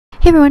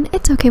Hey everyone,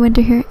 it's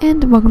ᴏᴘᴇ here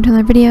and welcome to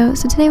another video.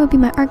 So today will be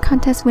my art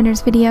contest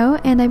winners video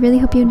and I really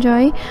hope you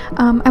enjoy.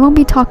 I won't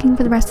be talking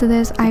for the rest of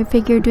this. I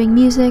figured doing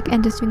music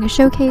and just doing a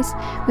showcase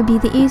would be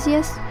the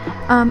easiest.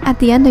 At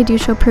the end I do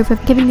show proof of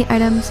giving the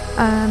items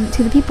to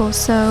the people,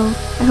 so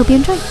I hope you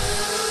enjoy.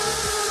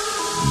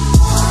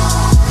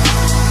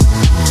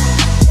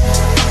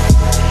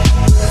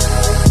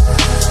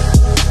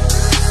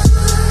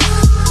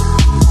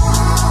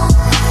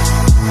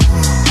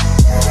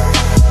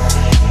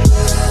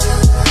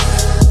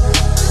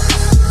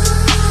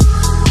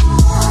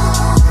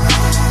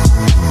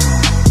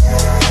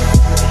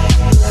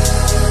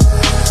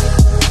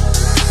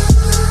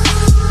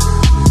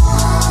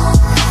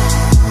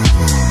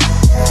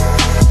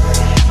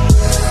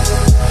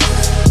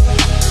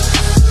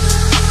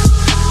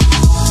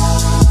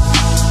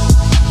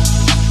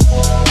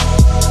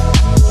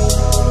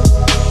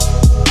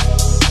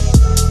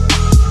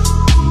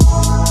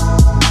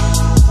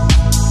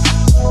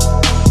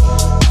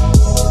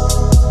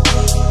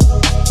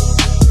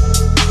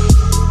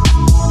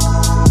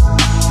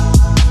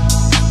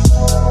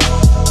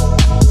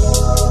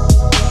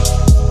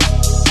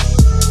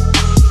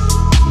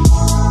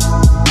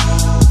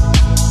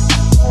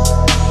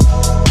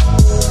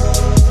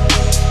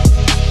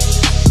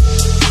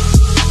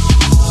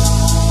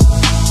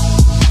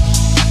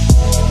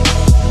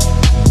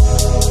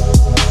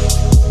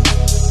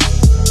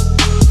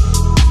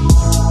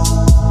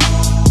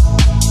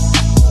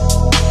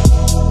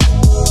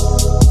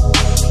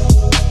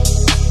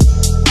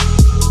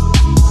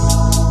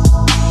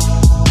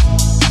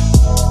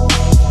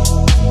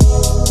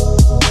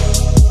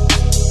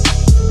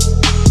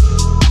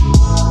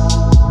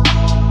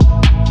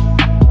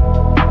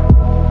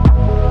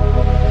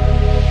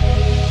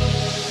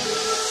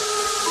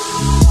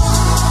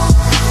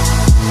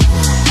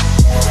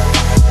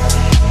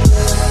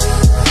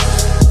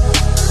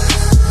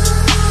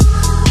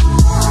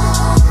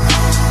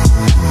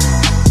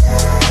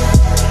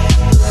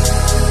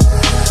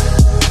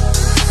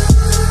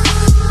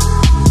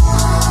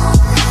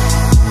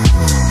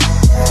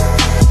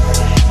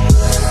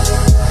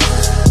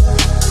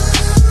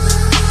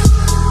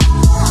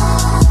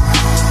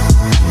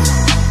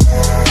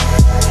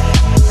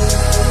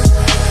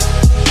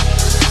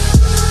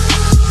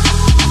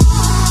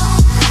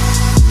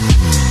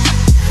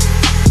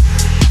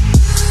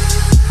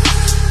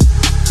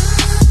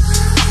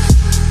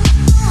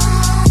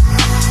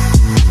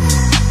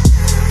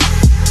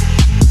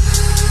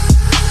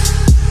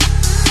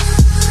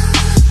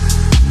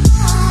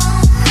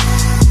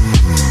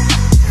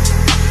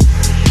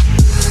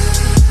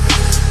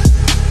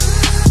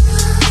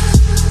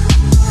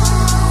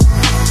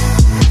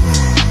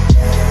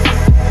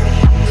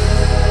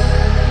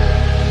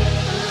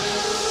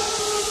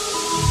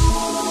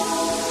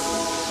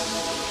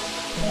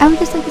 I would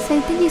just like to say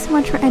thank you so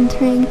much for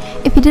entering.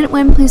 If you didn't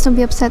win, please don't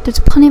be upset. There's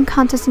plenty of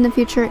contests in the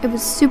future. It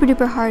was super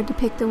duper hard to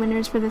pick the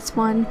winners for this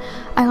one.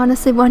 I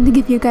honestly wanted to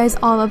give you guys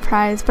all a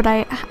prize, but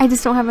I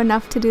just don't have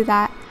enough to do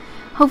that.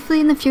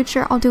 Hopefully in the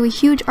future I'll do a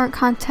huge art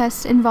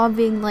contest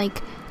involving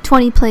like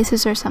 20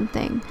 places or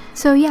something.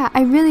 So yeah,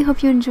 I really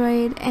hope you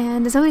enjoyed,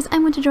 and as always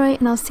I'm ᴏᴘᴇ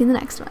and I'll see you in the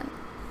next one.